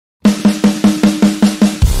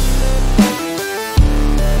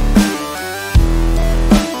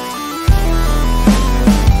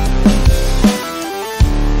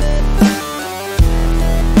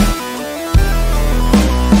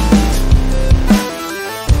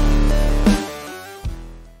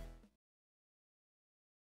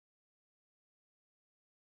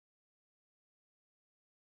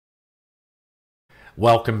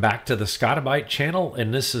Welcome back to the Scotti-BYTE channel,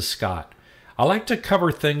 and this is Scott. I like to cover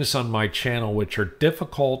things on my channel which are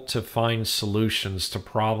difficult to find solutions to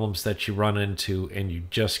problems that you run into and you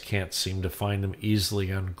just can't seem to find them easily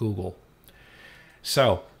on Google.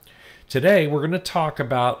 So, today we're going to talk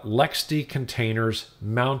about LXD containers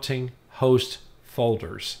mounting host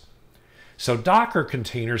folders. So Docker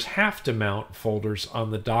containers have to mount folders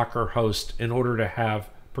on the Docker host in order to have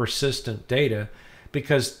persistent data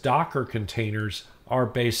because Docker containers are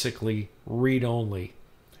basically read-only.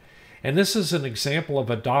 And this is an example of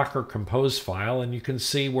a Docker compose file, and you can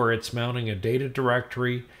see where it's mounting a data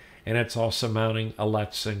directory and it's also mounting a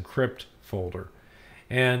Let's Encrypt folder.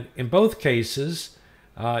 And in both cases,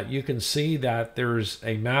 you can see that there's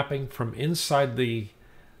a mapping from inside the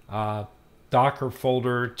Docker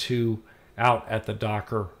folder to out at the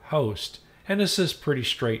Docker host. And this is pretty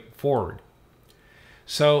straightforward.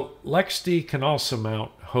 So LXD can also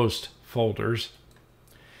mount host folders.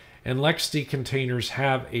 And LXD containers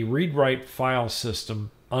have a read-write file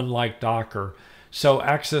system, unlike Docker. So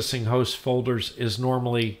accessing host folders is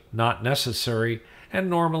normally not necessary. And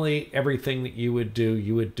normally everything that you would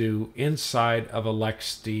do inside of a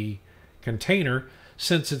LXD container,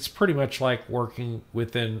 since it's pretty much like working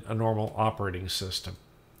within a normal operating system.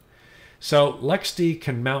 So LXD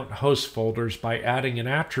can mount host folders by adding an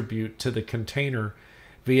attribute to the container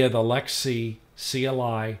via the LXC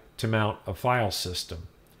CLI to mount a file system.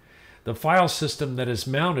 The file system that is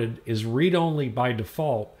mounted is read-only by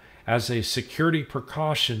default as a security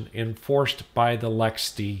precaution enforced by the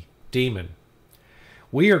LXD daemon.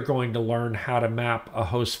 We are going to learn how to map a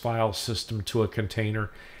host file system to a container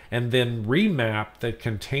and then remap the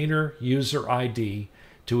container user ID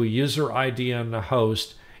to a user ID on the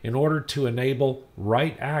host in order to enable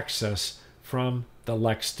write access from the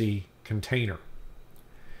LXD container.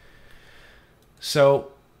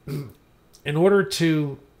 So in order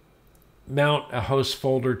to mount a host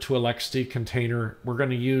folder to a LXD container, we're going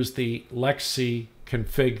to use the LXC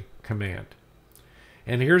config command.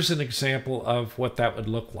 And here's an example of what that would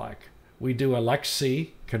look like. We do a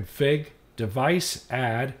LXC config device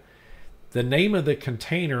add, the name of the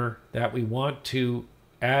container that we want to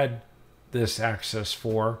add this access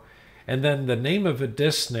for, and then the name of a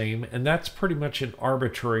disk name, and that's pretty much an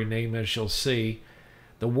arbitrary name, as you'll see,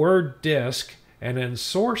 the word disk, and then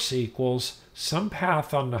source equals some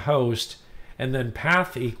path on the host, and then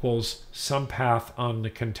path equals some path on the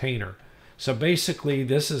container. So basically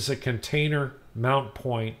this is a container mount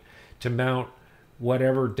point to mount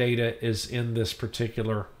whatever data is in this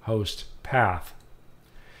particular host path.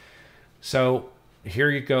 So here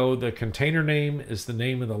you go. The container name is the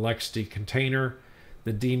name of the LXD container.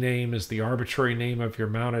 The dname is the arbitrary name of your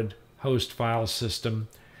mounted host file system.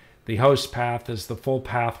 The host path is the full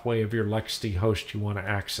pathway of your LXD host you want to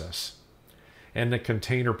access. And the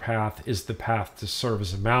container path is the path to serve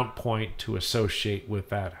as a mount point to associate with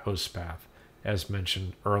that host path, as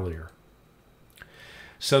mentioned earlier.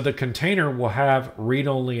 So the container will have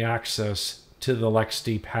read-only access to the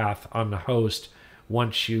LXD path on the host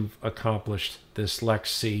once you've accomplished this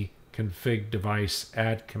LXC config device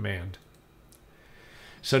add command.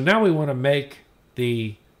 So now we want to make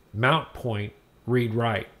the mount point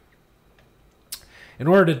read-write. In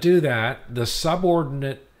order to do that, the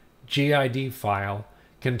subordinate GID file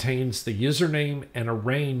contains the username and a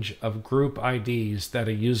range of group IDs that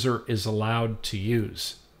a user is allowed to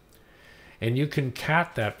use. And you can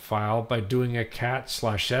cat that file by doing a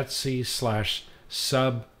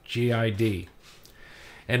cat/etc/subgid.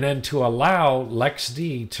 And then to allow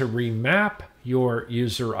LXD to remap your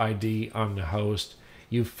user ID on the host,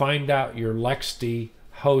 you find out your LXD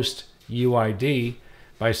host UID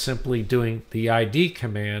by simply doing the ID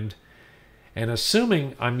command. And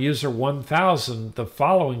assuming I'm user 1000, the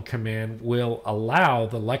following command will allow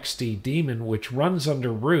the LXD daemon, which runs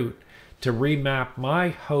under root, to remap my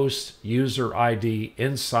host user ID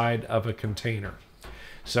inside of a container.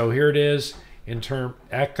 So here it is in term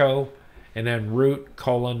echo and then root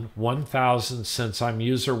colon 1000, since I'm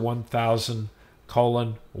user 1000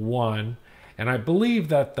 colon 1. And I believe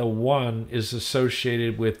that the 1 is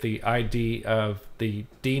associated with the ID of the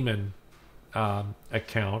daemon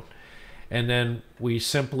account. And then we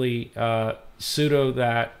simply sudo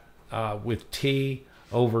that with T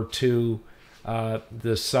over to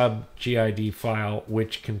the subgid file,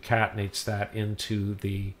 which concatenates that into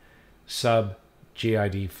the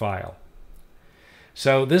subgid file.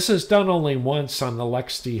 So this is done only once on the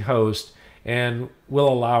LXD host and will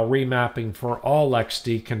allow remapping for all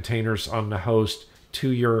LXD containers on the host to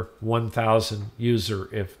your 1000 user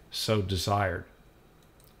if so desired.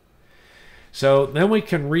 So then we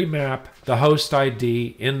can remap the host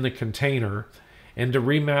ID in the container And to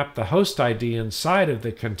remap the host ID inside of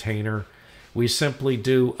the container, we simply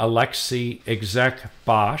do LXC exec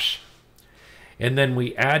bosh, and then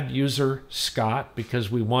we add user Scott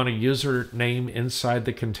because we want a username inside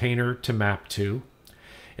the container to map to.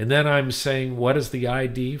 And then I'm saying what is the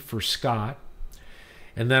ID for Scott,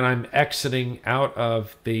 and then I'm exiting out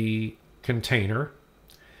of the container,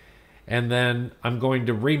 and then I'm going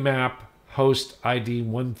to remap host ID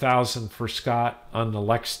 1000 for Scott on the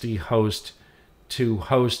LXD host to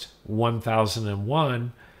host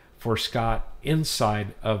 1001 for Scott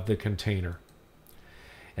inside of the container.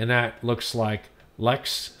 And that looks like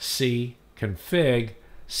LXC config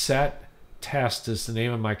set test is the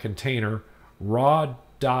name of my container,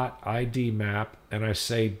 raw.id map, and I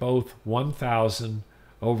say both 1000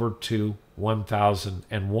 over to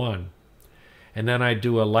 1001. And then I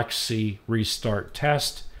do a LXC restart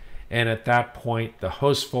test, and at that point the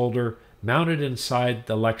host folder mounted inside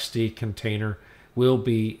the LXD container will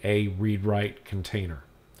be a read-write container.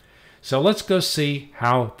 So let's go see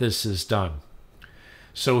how this is done.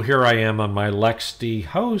 So here I am on my LXD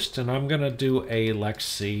host, and I'm going to do a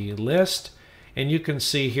LXC list, and you can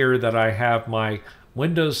see here that I have my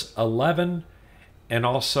Windows 11 and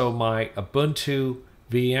also my Ubuntu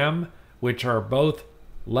VM, which are both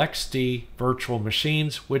LXD virtual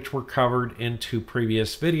machines, which were covered in 2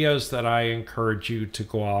 previous videos that I encourage you to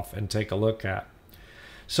go off and take a look at.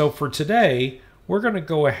 So for today, we're going to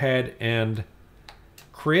go ahead and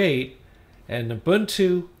create an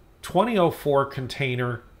Ubuntu 2004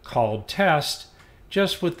 container called test,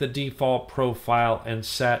 just with the default profile, and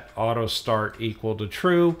set auto start equal to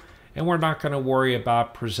true. And we're not going to worry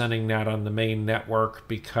about presenting that on the main network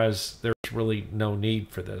because there's really no need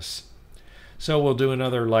for this. So we'll do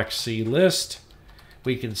another LXC list.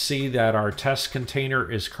 We can see that our test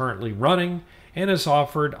container is currently running and is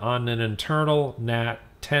offered on an internal NAT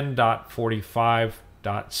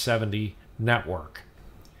 10.45.70 network.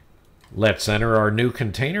 Let's enter our new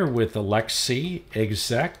container with the LXC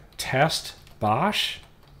exec test bosh.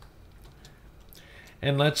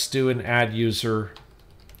 And let's do an add user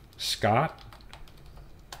Scott.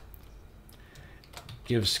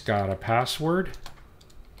 Give Scott a password.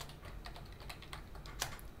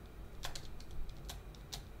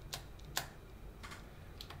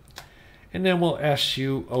 And then we'll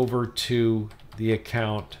SU over to the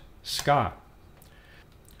account Scott.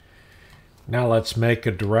 Now let's make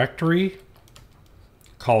a directory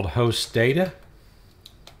called host data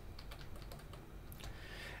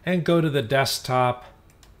and go to the desktop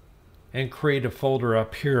and create a folder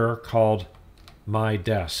up here called My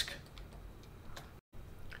Desk.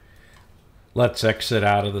 Let's exit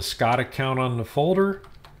out of the Scott account on the folder,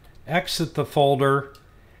 exit the folder,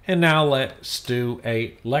 and now let's do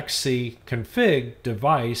a LXC config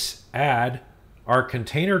device add our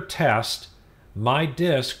container test my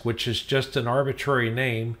disk, which is just an arbitrary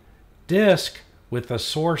name, disk with a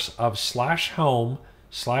source of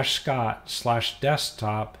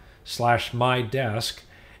 /home/Scott/desktop/my desk,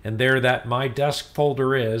 and there that my desk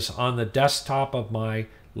folder is on the desktop of my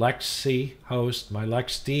LXC host, my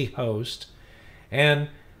LXD host, and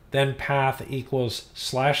then path equals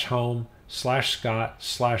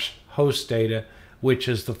 /home/Scott/hostdata, which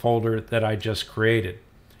is the folder that I just created.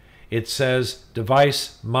 It says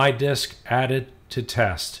device my disk added to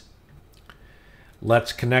test.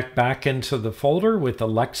 Let's connect back into the folder with the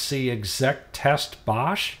LXC exec test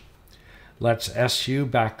bosh. Let's SU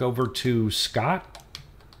back over to Scott.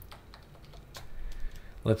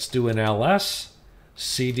 Let's do an ls,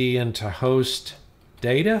 cd into host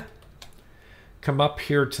data, come up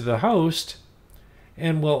here to the host,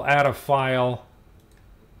 and we'll add a file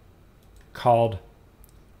called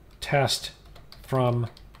test from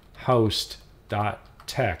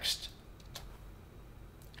host.txt.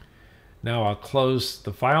 Now I'll close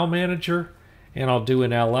the file manager and I'll do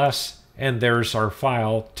an ls, and there's our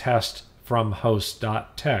file test from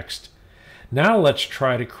host.txt. Now let's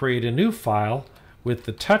try to create a new file with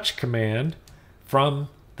the touch command from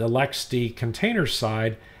the LXD container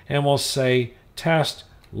side, and we'll say test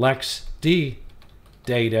LXD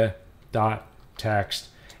data.txt,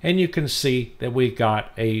 and you can see that we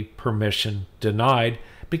got a permission denied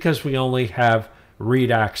because we only have read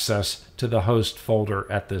access to the host folder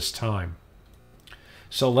at this time.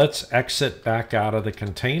 So let's exit back out of the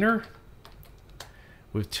container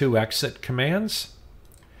with 2 exit commands,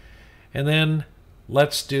 and then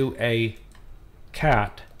let's do a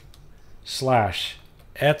cat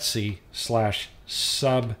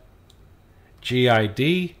 /etc/sub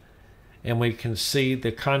gid, and we can see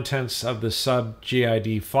the contents of the sub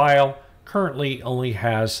gid file currently only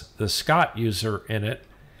has the Scott user in it.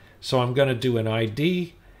 So I'm going to do an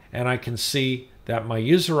ID, and I can see that my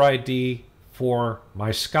user ID for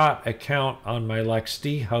my Scott account on my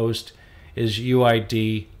LXD host is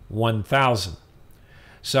UID 1000.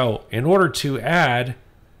 So in order to add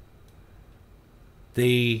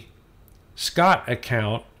the Scott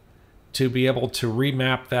account to be able to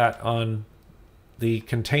remap that on the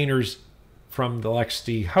containers from the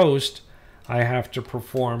LXD host, I have to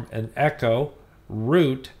perform an echo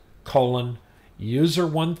root colon user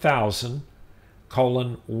 1000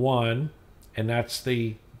 colon 1, and that's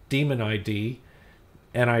the daemon ID,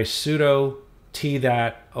 and I sudo t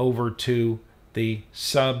that over to the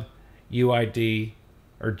sub UID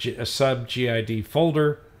or sub GID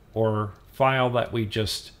folder or file that we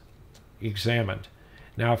just examined.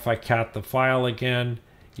 Now if I cat the file again,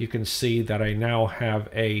 you can see that I now have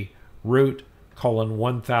a root colon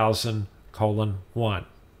 1000 colon 1.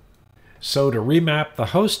 So to remap the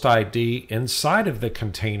host ID inside of the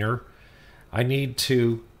container, I need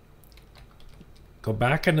to go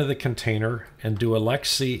back into the container and do a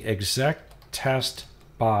LXC exec test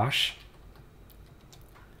bosh.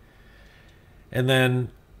 And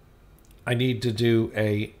then I need to do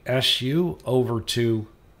a SU over to,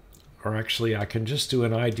 or actually I can just do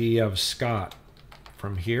an ID of Scott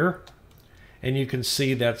from here. And you can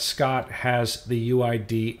see that Scott has the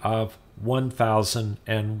UID of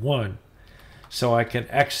 1001. So I can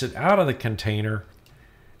exit out of the container.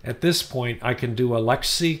 At this point, I can do a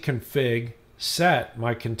LXC config set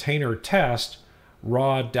my container test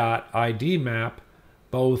raw.id map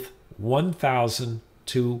both 1000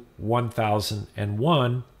 to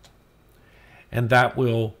 1001, and that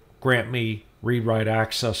will grant me read-write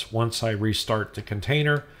access once I restart the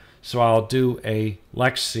container. So I'll do a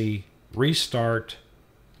LXC restart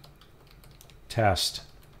test.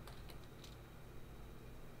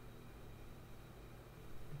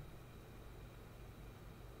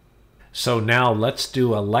 So now let's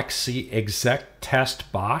do a LXC exec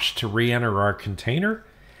test bosh to re-enter our container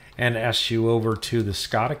and SU over to the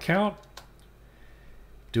Scott account.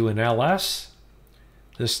 Do an ls.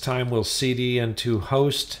 This time we'll cd into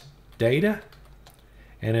host data.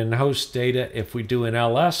 And in host data, if we do an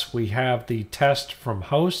ls, we have the test from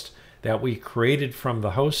host that we created from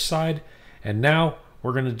the host side. And now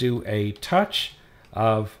we're going to do a touch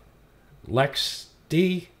of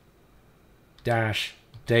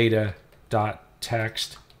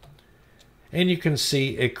lxd-data.txt. And you can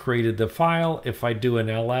see it created the file. If I do an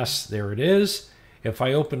ls, there it is. If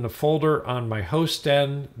I open the folder on my host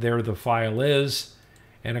end, there the file is.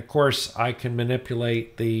 And of course, I can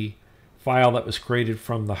manipulate the file that was created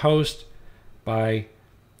from the host by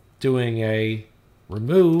doing a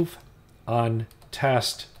remove on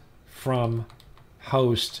test from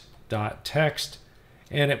host.txt,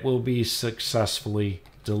 and it will be successfully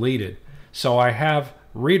deleted. So I have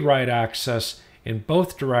read-write access in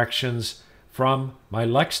both directions from my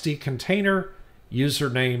LXD container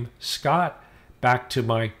username Scott back to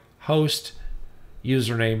my host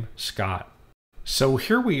username Scott. So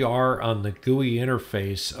here we are on the GUI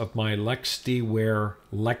interface of my LXDware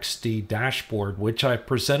LXD dashboard, which I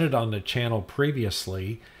presented on the channel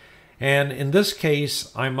previously. And in this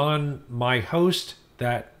case, I'm on my host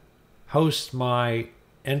that hosts my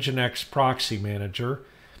Nginx proxy manager.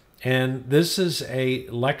 And this is a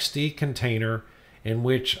LXD container in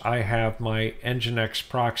which I have my Nginx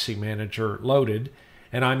proxy manager loaded,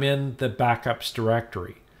 and I'm in the backups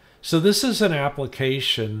directory. So this is an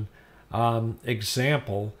application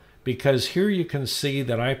example, because here you can see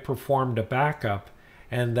that I performed a backup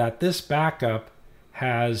and that this backup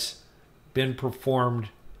has been performed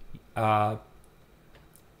I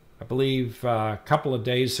believe a couple of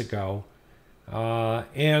days ago,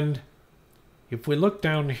 and if we look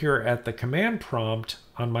down here at the command prompt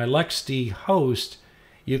on my LXD host,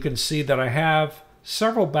 you can see that I have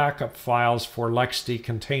several backup files for LXD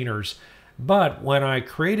containers, but when I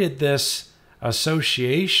created this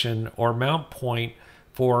association or mount point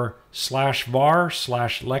for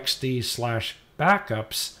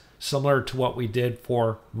 /var/lxd/backups, similar to what we did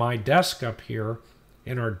for my desk up here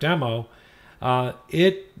in our demo,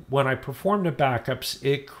 when I perform the backups,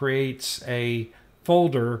 it creates a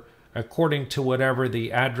folder according to whatever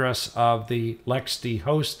the address of the LXD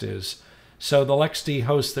host is. So the LXD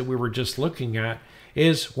host that we were just looking at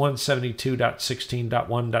is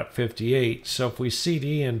 172.16.1.58. So if we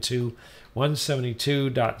cd into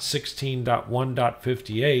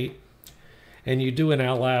 172.16.1.58 and you do an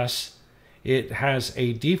ls, it has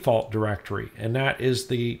a default directory, and that is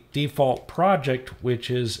the default project, which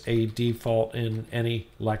is a default in any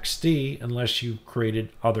LXD unless you've created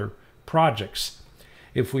other projects.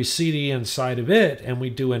 If we cd inside of it and we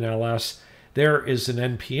do an ls, there is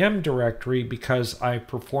an NPM directory because I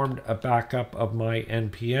performed a backup of my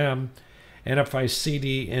NPM. And if I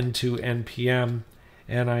cd into NPM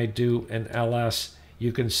and I do an ls,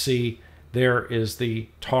 you can see there is the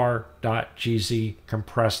tar.gz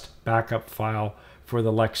compressed backup file for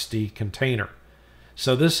the LXD container.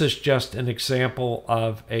 So this is just an example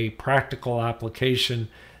of a practical application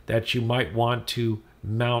that you might want to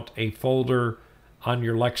mount a folder on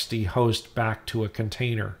your LXD host back to a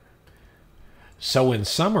container. So in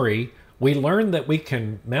summary, we learned that we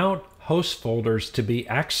can mount host folders to be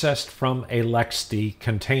accessed from a LXD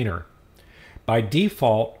container. By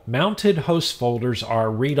default, mounted host folders are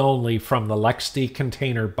read-only from the LXD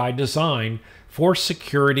container by design for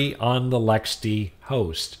security on the LXD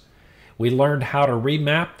host. We learned how to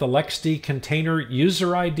remap the LXD container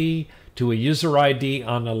user ID to a user ID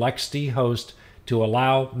on the LXD host to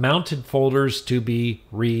allow mounted folders to be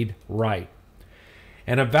read-write.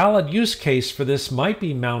 And a valid use case for this might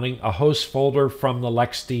be mounting a host folder from the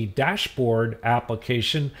LXD dashboard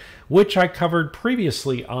application, which I covered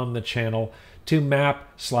previously on the channel, to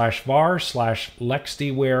map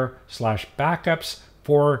 /var/lxdware/backups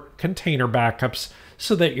for container backups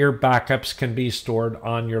so that your backups can be stored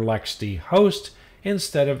on your LXD host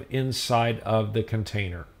instead of inside of the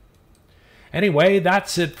container. Anyway,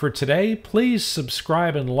 that's it for today. Please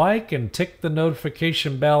subscribe and like and tick the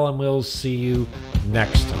notification bell, and we'll see you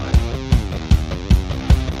next time.